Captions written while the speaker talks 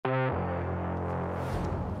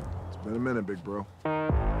In a minute, big bro.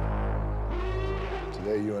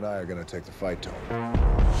 Today, you and I are gonna take the fight to him.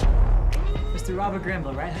 Mr. Robert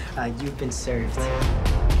Granville, right? You've been served.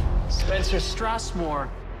 Spencer Strasmore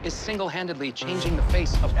is single-handedly changing the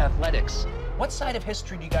face of athletics. What side of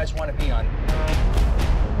history do you guys want to be on?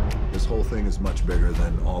 This whole thing is much bigger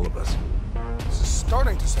than all of us. This is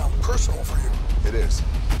starting to sound personal for you. It is.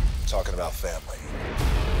 I'm talking about family.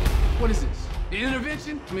 What is this? An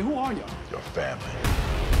intervention? I mean, who are y'all? Your family.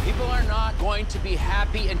 People are not going to be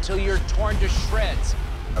happy until you're torn to shreds.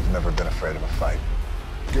 I've never been afraid of a fight.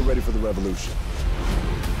 Get ready for the revolution.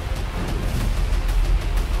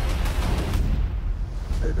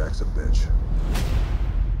 Payback's a bitch.